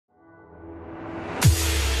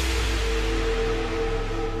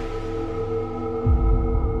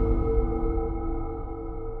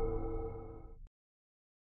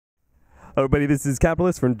Hello, everybody. This is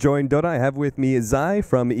Capitalist from Join Dota. I have with me Zai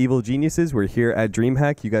from Evil Geniuses. We're here at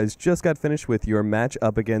DreamHack. You guys just got finished with your match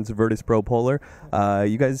up against Virtus Pro Polar.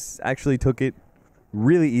 You guys actually took it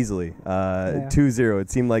really easily, 2-0. It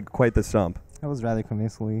seemed like quite the stomp. It was rather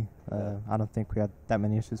convincingly. I don't think we had that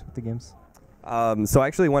many issues with the games. So I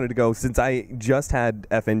actually wanted to go, since I just had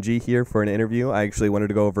FNG here for an interview, I actually wanted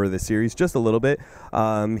to go over the series just a little bit.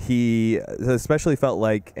 He especially felt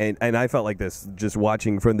like, and I felt like this just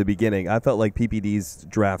watching from the beginning, I felt like PPD's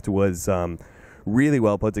draft was really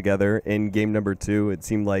well put together. In game number 2, it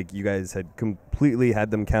seemed like you guys had completely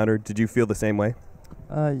had them countered. Did you feel the same way?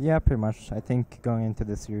 Yeah, pretty much. I think going into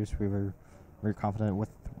this series, we were very confident with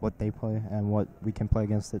what they play and what we can play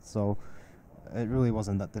against it, so it really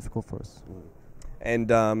wasn't that difficult for us.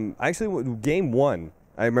 And actually, game 1,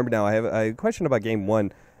 I remember now, I have a question about game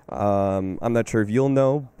 1. I'm not sure if you'll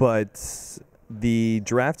know, but the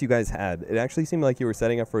draft you guys had, it actually seemed like you were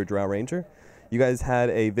setting up for a Drow Ranger. You guys had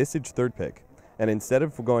a Visage 3rd pick, and instead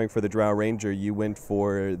of going for the Drow Ranger, you went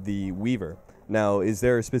for the Weaver. Now, is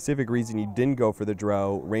there a specific reason you didn't go for the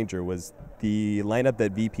Drow Ranger? Was the lineup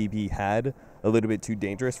that VPP had a little bit too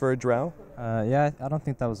dangerous for a Drow? Yeah, I don't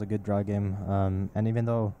think that was a good Drow game. And even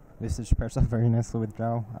though Visage pairs up very nicely with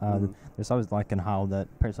Drow, there's always like an Howl that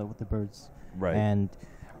pairs up with the birds. Right. And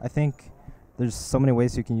I think there's so many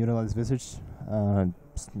ways you can utilize Visage. You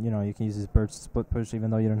can use his birds to split push even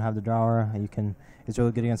though you don't have the Drower. It's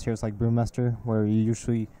really good against heroes like Brewmaster, where you're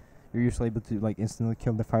usually able to like instantly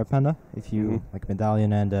kill the Fire Panda if you like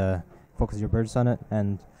Medallion and focus your birds on it.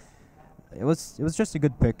 And it was just a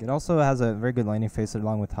good pick. It also has a very good laning phase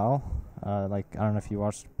along with Howl. I don't know if you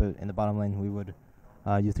watched, but in the bottom lane we would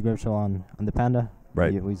use the Grave Shell on the Panda.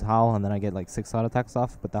 Right. We use Howl, and then I get like 6 auto attacks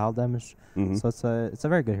off with the Howl damage. So it's a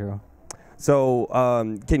very good hero. So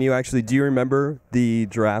do you remember the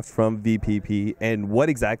draft from VPP and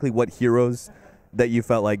what heroes that you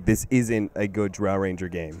felt like this isn't a good Drow Ranger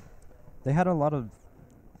game? They had a lot of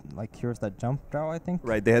like heroes that jump Drow, I think.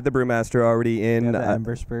 Right, they had the Brewmaster already in. The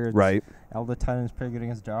Ember Spirit. Right. Elder Titan is pretty good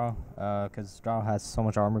against Drow, because Drow has so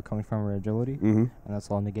much armor coming from her agility, and that's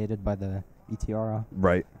all negated by the ETR.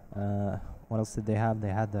 Right. What else did they have? They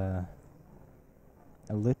had a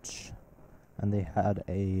Lich, and they had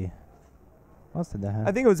a... What else did they have?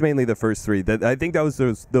 I think it was mainly the first 3. I think that was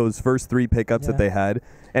those first 3 pickups that they had,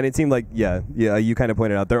 and it seemed like you kind of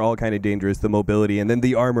pointed out they're all kind of dangerous. The mobility and then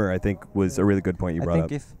the armor, I think, was a really good point you brought up. I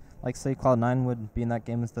think if like say Cloud9 would be in that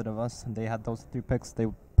game instead of us, and they had those 3 picks, they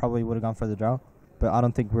probably would have gone for the Drow. But I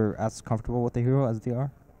don't think we're as comfortable with the hero as they are,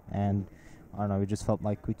 and I don't know. We just felt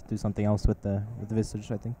like we could do something else with the Visage,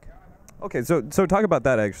 I think. Okay, so talk about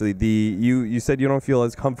that actually. You said you don't feel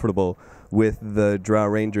as comfortable with the Drow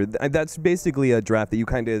Ranger. That's basically a draft that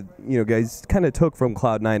you guys kind of took from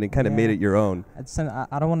Cloud9 and kind of made it your own.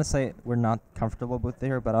 I don't want to say we're not comfortable with the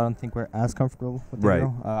hero, but I don't think we're as comfortable with the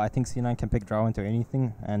hero. I think C9 can pick Drow into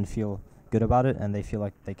anything and feel good about it, and they feel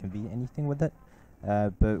like they can be anything with it.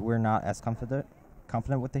 But we're not as confident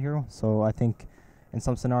with the hero. So I think in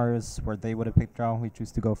some scenarios where they would have picked Drow, we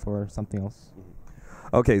choose to go for something else.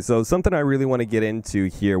 Okay, so something I really want to get into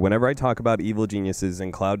here, whenever I talk about Evil Geniuses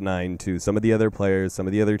and Cloud9 to some of the other players, some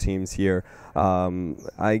of the other teams here,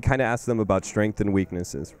 I kind of ask them about strength and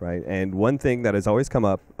weaknesses, right? And one thing that has always come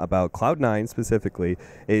up about Cloud9 specifically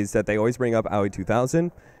is that they always bring up Aoi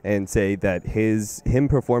 2000 and say that him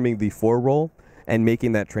performing the 4 role and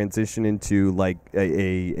making that transition into like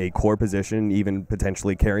a core position, even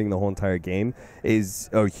potentially carrying the whole entire game, is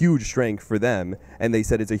a huge strength for them. And they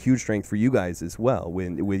said it's a huge strength for you guys as well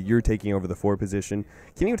when you're taking over the 4 position.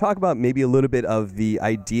 Can you talk about maybe a little bit of the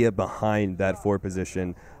idea behind that 4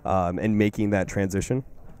 position and making that transition?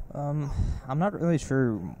 I'm not really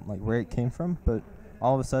sure like where it came from, but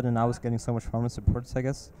all of a sudden I was getting so much farm and supports, I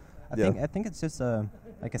guess. I think it's just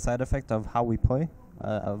like a side effect of how we play.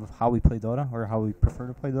 Of how we play Dota, or how we prefer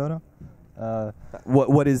to play Dota.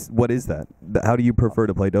 What is that? How do you prefer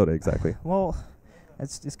to play Dota exactly? Well,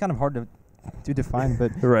 it's kind of hard to define,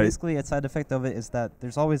 but basically a side effect of it is that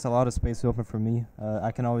there's always a lot of space open for me.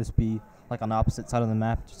 I can always be like on the opposite side of the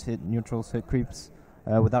map, just hit neutrals, hit creeps,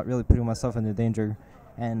 without really putting myself into danger.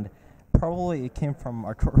 And probably it came from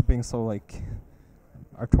Artur being so like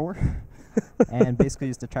Artur, and basically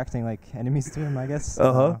just attracting like enemies to him, I guess.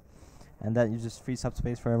 And that you just frees up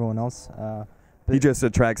space for everyone else. He just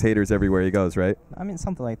attracts haters everywhere he goes, right? I mean,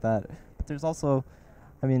 something like that. But there's also,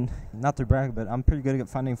 not to brag, but I'm pretty good at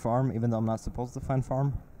finding farm, even though I'm not supposed to find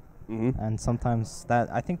farm. And sometimes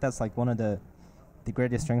I think that's like one of the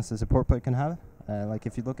greatest strengths a support player can have. Like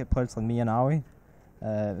if you look at players like me and Aoi,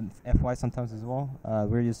 FY sometimes as well,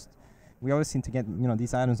 we always seem to get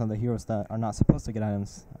these items on the heroes that are not supposed to get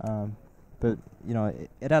items. but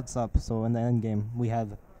it adds up. So in the end game, we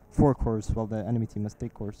have 4 cores while the enemy team has 3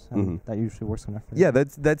 cores, and that usually works on our favor. Yeah,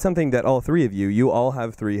 that's something that all 3 of you all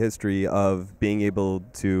have 3 history of being able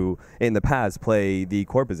to, in the past, play the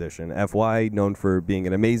core position. FY, known for being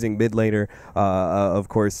an amazing mid laner. Of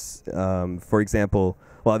course, for example,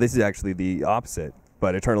 well, this is actually the opposite.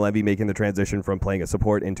 But Eternal Envy making the transition from playing a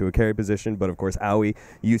support into a carry position. But of course, Aoi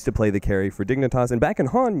used to play the carry for Dignitas. And back in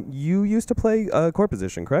Han, you used to play a core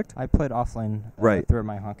position, correct? I played offlane right. throughout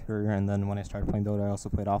my Han career. And then when I started playing Dota, I also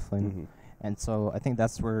played offlane. And so I think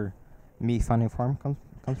that's where me finding farm comes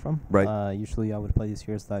from. Right. Usually I would play these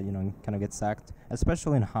heroes that, kind of get sacked.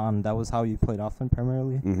 Especially in Han, that was how you played offlane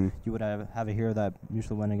primarily. You would have a hero that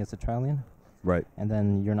usually went against a Trillion. Right. And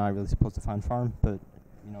then you're not really supposed to find farm, but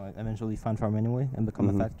eventually find farm anyway and become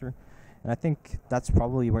a factor. And I think that's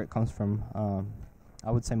probably where it comes from.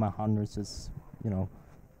 I would say my Han roots is,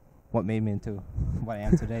 what made me into what I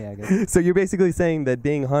am today, I guess. So you're basically saying that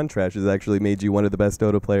being Han trash has actually made you one of the best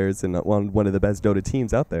Dota players and one of the best Dota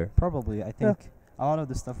teams out there. Probably. I think a lot of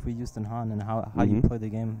the stuff we used in Han and how you play the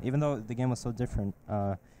game, even though the game was so different,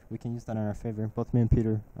 we can use that in our favor, both me and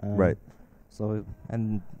Peter. Right. So,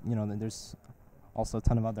 and, then there's also a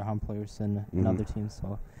ton of other Han players in other teams,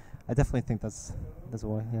 so I definitely think that's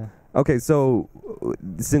why. Yeah. Okay, so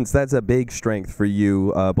since that's a big strength for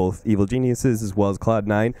you, both Evil Geniuses as well as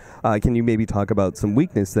Cloud9, can you maybe talk about some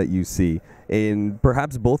weakness that you see in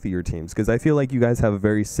perhaps both of your teams? Because I feel like you guys have a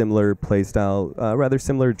very similar playstyle, rather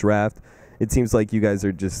similar draft. It seems like you guys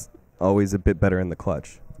are just always a bit better in the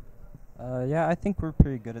clutch. Yeah, I think we're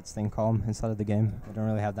pretty good at staying calm inside of the game. We don't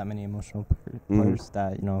really have that many emotional players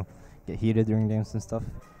that get heated during games and stuff.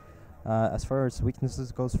 As far as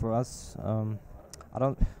weaknesses goes for us, I'm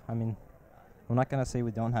not gonna say we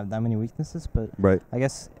don't have that many weaknesses, but I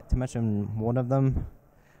guess to mention one of them,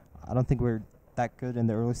 I don't think we're that good in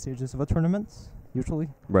the early stages of a tournament. Usually,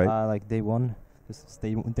 like day 1,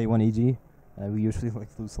 day 1 EG, we usually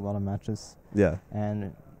lose a lot of matches. Yeah,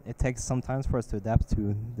 and it takes some time for us to adapt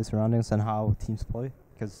to the surroundings and how teams play,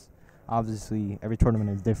 because obviously every tournament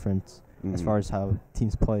is different as far as how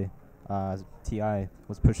teams play. TI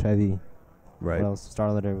was push heavy. Right. Well,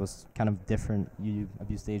 Starlighter was kind of different. You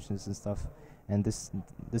abused agents and stuff. And this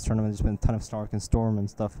tournament has been a ton of Stark and Storm and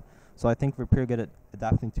stuff. So I think we're pretty good at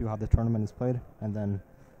adapting to how the tournament is played and then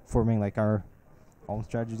forming our own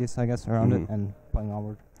strategies, I guess, around it and playing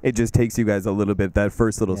onward. It just takes you guys a little bit, that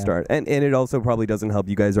first little start. And it also probably doesn't help.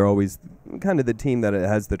 You guys are always kind of the team that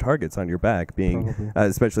has the targets on your back, being,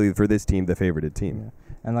 especially for this team, the favorited team.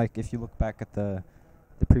 Yeah. And if you look back at the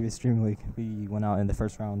previous Dream League, we went out in the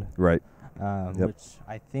first round. Right. Which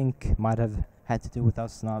I think might have had to do with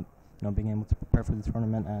us not being able to prepare for the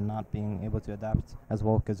tournament and not being able to adapt as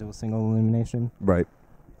well, because it was single elimination. Right.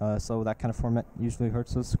 So that kind of format usually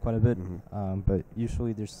hurts us quite a bit. But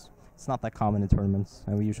usually it's not that common in tournaments,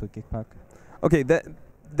 and we usually kick back. Okay,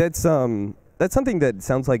 that's something that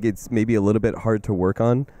sounds like it's maybe a little bit hard to work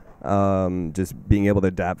on. Just being able to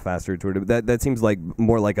adapt faster to it. That seems like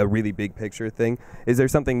more like a really big picture thing. Is there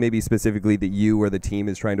something maybe specifically that you or the team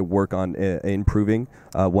is trying to work on improving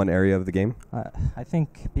one area of the game? I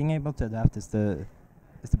think being able to adapt is the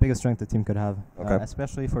biggest strength the team could have,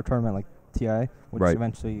 especially for a tournament like TI, which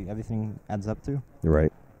eventually everything adds up to.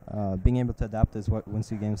 Right. Being able to adapt is what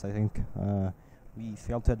wins you games, I think. We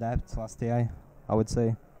failed to adapt last TI, I would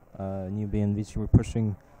say. Newbie and Vici were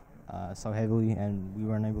pushing so heavily, and we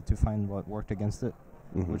weren't able to find what worked against it,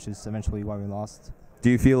 which is eventually why we lost. Do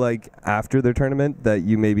you feel like after the tournament that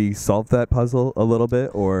you maybe solved that puzzle a little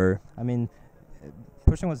bit, or? I mean,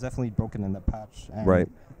 pushing was definitely broken in the patch, and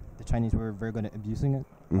the Chinese were very good at abusing it,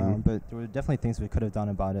 but there were definitely things we could have done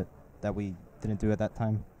about it that we didn't do at that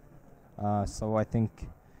time. So I think,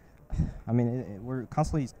 we're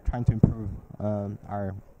constantly trying to improve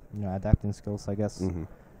our adapting skills, I guess.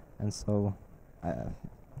 And so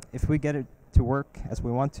if we get it to work as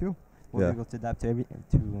we want to, we'll be able to adapt to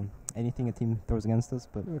anything a team throws against us,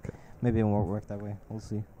 but maybe it won't work that way. We'll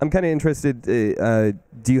see. I'm kind of interested,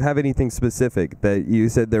 do you have anything specific that you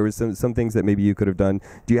said there was some things that maybe you could have done?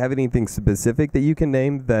 Do you have anything specific that you can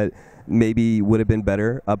name that maybe would have been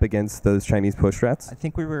better up against those Chinese push strats? I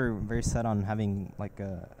think we were very set on having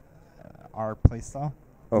our playstyle.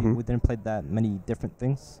 We didn't play that many different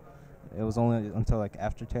things. It was only until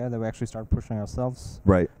after TI that we actually started pushing ourselves.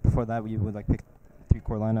 Right. Before that, we would pick 3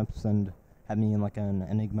 core lineups and have me in an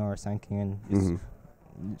Enigma or Sand King and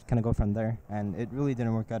just kind of go from there. And it really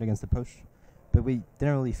didn't work out against the push, but we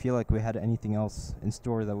didn't really feel like we had anything else in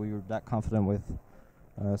store that we were that confident with.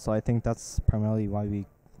 So I think that's primarily why we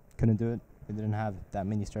couldn't do it. We didn't have that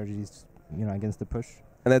many strategies, against the push.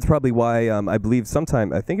 And that's probably why I believe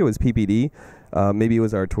sometime, I think it was PPD, maybe it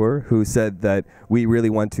was Artur, who said that we really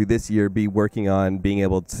want to this year be working on being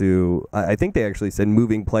able to, I think they actually said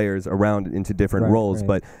moving players around into different roles,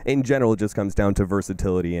 but in general it just comes down to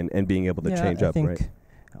versatility and being able to change up, right?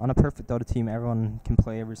 On a perfect Dota team, everyone can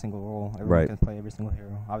play every single role. Everyone can play every single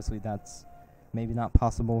hero. Obviously, that's maybe not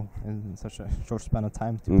possible in such a short span of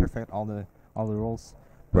time to perfect all the roles.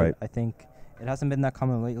 But I think it hasn't been that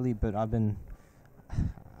common lately, but I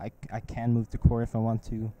can move to core if I want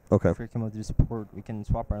to. Okay. If we can move to support, we can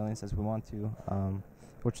swap our lanes as we want to,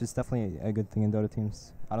 which is definitely a good thing in Dota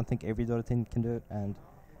teams. I don't think every Dota team can do it, and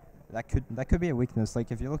that could be a weakness. Like,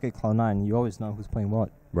 if you look at Cloud9, you always know who's playing what.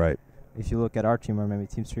 Right. If you look at our team or maybe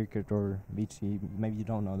Team Secret or Vici, maybe you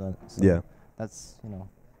don't know that. So that's,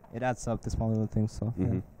 it adds up to small little things. So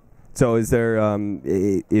So is there,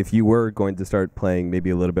 if you were going to start playing maybe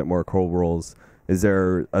a little bit more core roles, is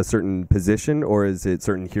there a certain position or is it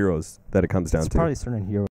certain heroes that it comes down to? It's probably certain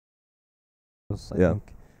heroes. I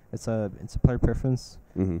think it's a player preference.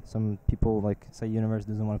 Some people, like, say Universe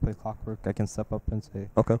doesn't want to play Clockwork. I can step up and say,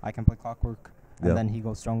 I can play Clockwork. And then he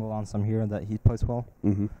goes jungle on some hero that he plays well.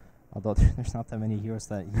 Although there's not that many heroes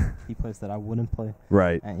that he plays that I wouldn't play.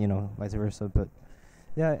 Right. And, vice versa. But,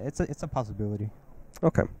 yeah, it's a possibility.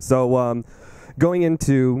 Okay. So going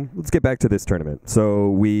into, let's get back to this tournament.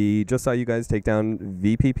 So we just saw you guys take down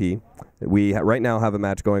VPP. We right now have a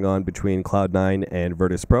match going on between Cloud9 and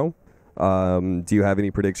Virtus Pro. Do you have any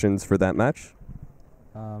predictions for that match?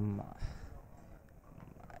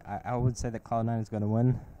 I would say that Cloud9 is going to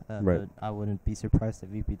win. But I wouldn't be surprised if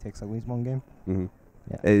VP takes at least one game.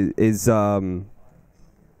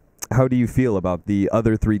 How do you feel about the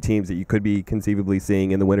other three teams that you could be conceivably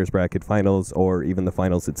seeing in the winners bracket finals or even the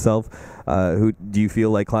finals itself? Who do you feel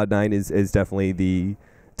like Cloud9 is definitely the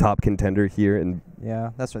top contender here? And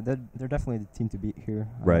that's right. They're definitely the team to beat here.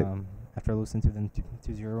 Right. After losing to them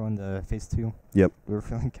 2-0 in the phase 2. Yep. We were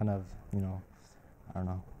feeling kind of, I don't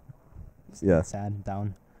know. Sad,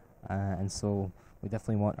 down, and so we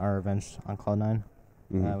definitely want our revenge on Cloud9.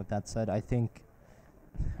 With that said, I think,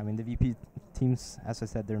 the VP teams, as I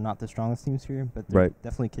said, they're not the strongest teams here, but they're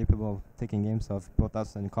definitely capable of taking games of both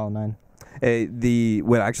us and Cloud9.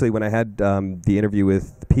 When I had the interview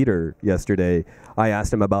with Peter yesterday, I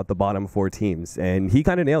asked him about the bottom four teams, and he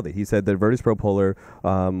kind of nailed it. He said that Virtus Pro Polar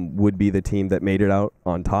would be the team that made it out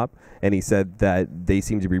on top, and he said that they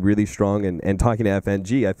seem to be really strong. And talking to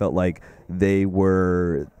FNG, I felt like they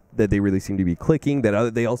really seem to be clicking,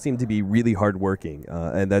 that they all seem to be really hardworking.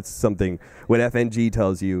 And that's something, when FNG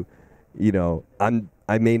tells you,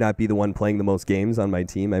 I may not be the one playing the most games on my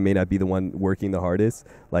team, I may not be the one working the hardest,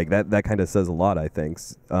 like that kind of says a lot, I think.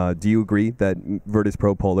 Do you agree that Virtus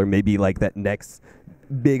Pro Polar may be like that next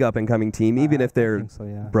big up-and-coming team, even if they're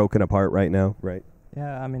broken apart right now? Right.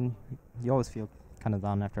 Yeah, you always feel kind of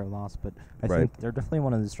down after a loss, but I think they're definitely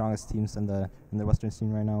one of the strongest teams in the Western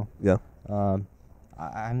scene right now. Yeah.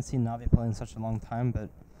 I haven't seen Navi play in such a long time, but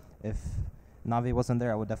if Navi wasn't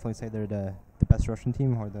there, I would definitely say they're the best Russian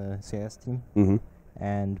team or the CIS team,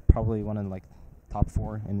 and probably one of top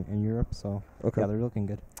 4 in Europe. So they're looking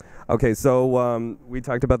good. Okay, so we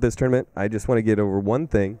talked about this tournament. I just want to get over one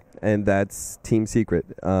thing, and that's Team Secret.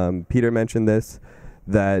 Peter mentioned this,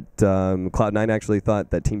 that Cloud9 actually thought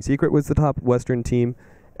that Team Secret was the top Western team,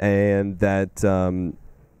 and that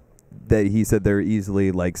he said they're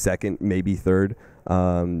easily second, maybe third,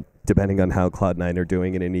 depending on how Cloud9 are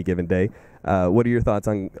doing in any given day. What are your thoughts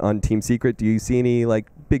on Team Secret? Do you see any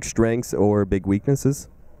big strengths or big weaknesses?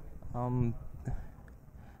 I'm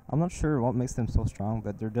not sure what makes them so strong,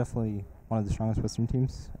 but they're definitely one of the strongest Western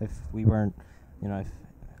teams. If we weren't, if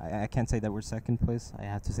I can't say that we're second place, I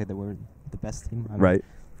have to say that we're the best team. Right,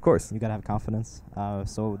 of course. You gotta have confidence.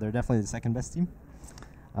 So they're definitely the second best team.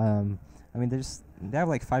 They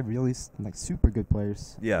have 5 really super good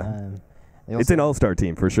players. Yeah. It's an all-star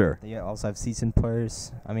team for sure. They also have seasoned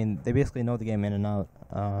players. They basically know the game in and out.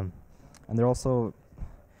 And they're also,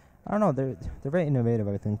 I don't know, they're very innovative,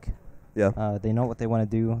 I think. Yeah. They know what they want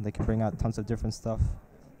to do. They can bring out tons of different stuff.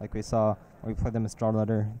 Like we saw when we played them at Star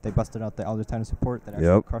Letter, they busted out the Elder Titan support that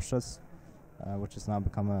actually crushed us, which has now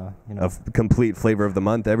become a complete flavor of the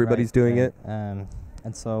month. Everybody's doing it. And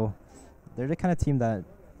so they're the kind of team that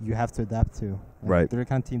you have to adapt to. Right. They're the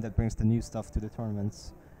kind of team that brings the new stuff to the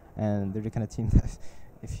tournaments. And they're the kind of team that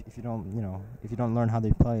if you don't learn how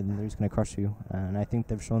they play, then they're just going to crush you. And I think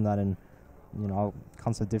they've shown that in all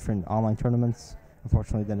kinds of different online tournaments.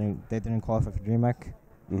 Unfortunately, they didn't qualify for DreamHack.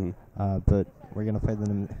 But we're going to play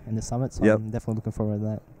them in the Summit, so I'm definitely looking forward to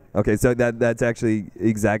that. Okay, so that's actually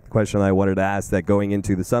exact question I wanted to ask. That going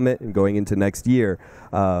into the summit and going into next year,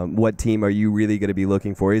 what team are you really going to be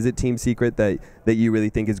looking for? Is it Team Secret that you really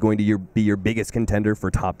think is going to be your biggest contender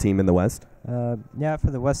for top team in the West? Yeah,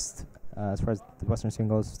 for the West, as far as the Western scene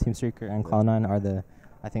goes, Team Secret and Cloud9 are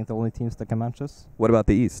I think the only teams that can match us. What about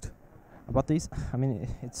the East? About the East, I mean,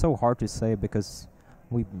 it's so hard to say because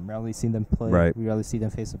we rarely see them play. Right. We rarely see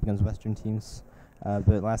them face up against Western teams.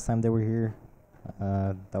 But last time they were here,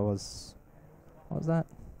 what was that?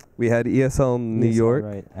 We had ESL New York.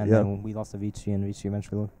 Right, and then we lost to Vichy, and Vichy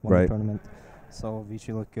eventually won the tournament. So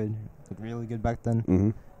Vichy looked really good back then.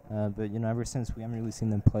 Mm-hmm. But ever since we haven't really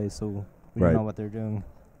seen them play, so we don't know what they're doing.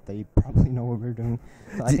 They probably know what we're doing.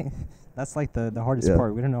 So I think that's like the hardest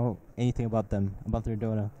part. We don't know anything about them, about their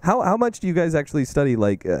Dota. How much do you guys actually study?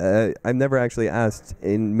 Like, I've never actually asked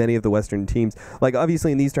in many of the Western teams. Like,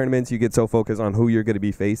 obviously in these tournaments you get so focused on who you're going to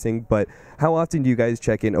be facing, but how often do you guys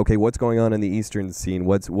check in? Okay, what's going on in the Eastern scene?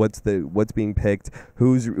 What's being picked?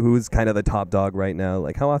 Who's kind of the top dog right now?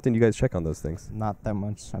 Like, how often do you guys check on those things? Not that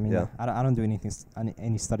much. I mean, I don't do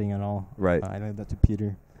any studying at all. Right. I leave that to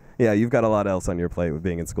Peter. Yeah, you've got a lot else on your plate with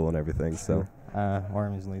being in school and everything. So. Or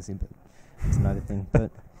I'm just lazy, but it's another thing.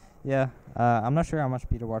 But yeah, I'm not sure how much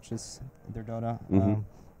Peter watches their Dota. Mm-hmm.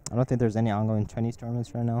 I don't think there's any ongoing Chinese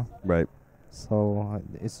tournaments right now. Right. So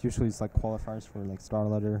it's usually like qualifiers for like Star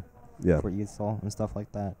Letter, for ESL and stuff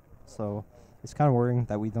like that. So it's kind of worrying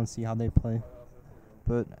that we don't see how they play.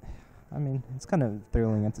 But I mean, it's kind of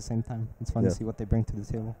thrilling at the same time. It's fun to see what they bring to the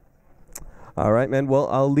table. All right, man. Well,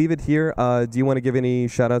 I'll leave it here. Do you want to give any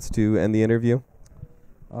shout-outs to end the interview?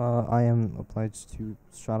 I am obliged to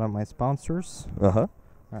shout out my sponsors. Uh-huh.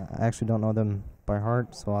 I actually don't know them by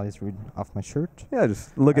heart, so I'll just read off my shirt. Yeah,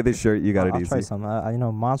 just look at this shirt. You got it easy. I'll try some.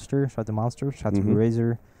 Monster. Shout out to Monster. Shout out to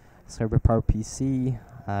Razor. Cyber Power PC.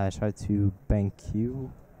 Shout out to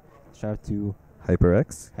BankQ. Shout out to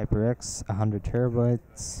HyperX. 100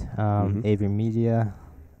 terabytes. Avery Media.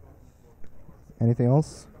 Anything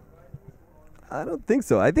else? I don't think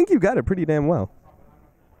so. I think you got it pretty damn well.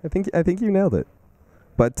 I think you nailed it.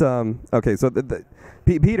 But okay, so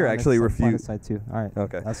Peter actually refused. Side too. All right.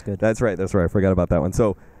 Okay, that's good. That's right. I forgot about that one.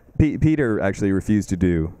 So Peter actually refused to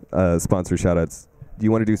do sponsor shoutouts. Do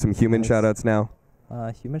you want to do some human shoutouts now?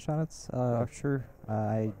 Human shoutouts? Sure.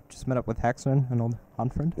 I just met up with Haxman, an old Han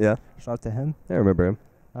friend. Yeah. Shout out to him. I remember him.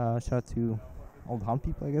 Shout out to old Han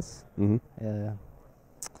people, I guess. Mm-hmm.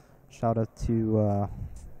 Shout out to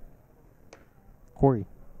Corey.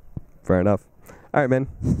 Fair enough. All right, man.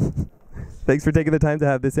 Thanks for taking the time to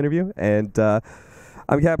have this interview. And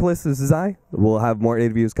I'm Capitalist. This is I. We'll have more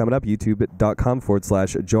interviews coming up.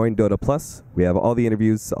 YouTube.com/join Dota Plus. We have all the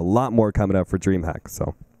interviews, a lot more coming up for DreamHack.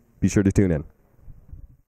 So be sure to tune in.